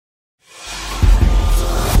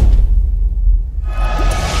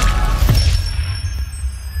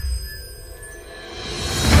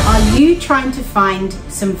trying to find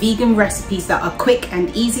some vegan recipes that are quick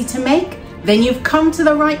and easy to make, then you've come to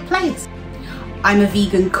the right place. I'm a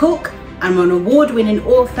vegan cook, I'm an award-winning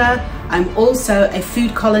author, I'm also a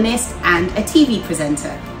food columnist and a TV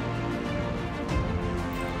presenter.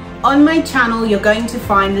 On my channel, you're going to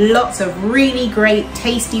find lots of really great,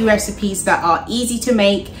 tasty recipes that are easy to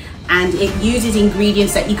make, and it uses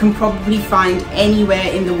ingredients that you can probably find anywhere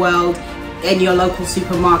in the world in your local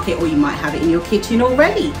supermarket, or you might have it in your kitchen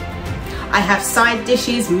already. I have side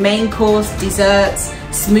dishes, main course, desserts,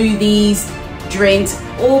 smoothies, drinks,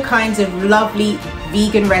 all kinds of lovely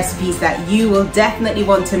vegan recipes that you will definitely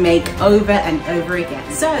want to make over and over again.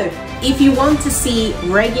 So if you want to see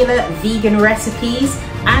regular vegan recipes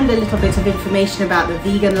and a little bit of information about the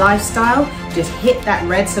vegan lifestyle, just hit that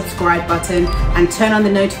red subscribe button and turn on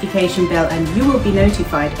the notification bell, and you will be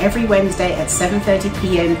notified every Wednesday at 7:30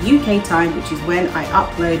 p.m. UK time, which is when I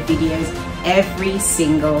upload videos every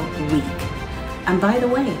single week. And by the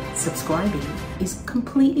way, subscribing is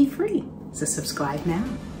completely free, so subscribe now.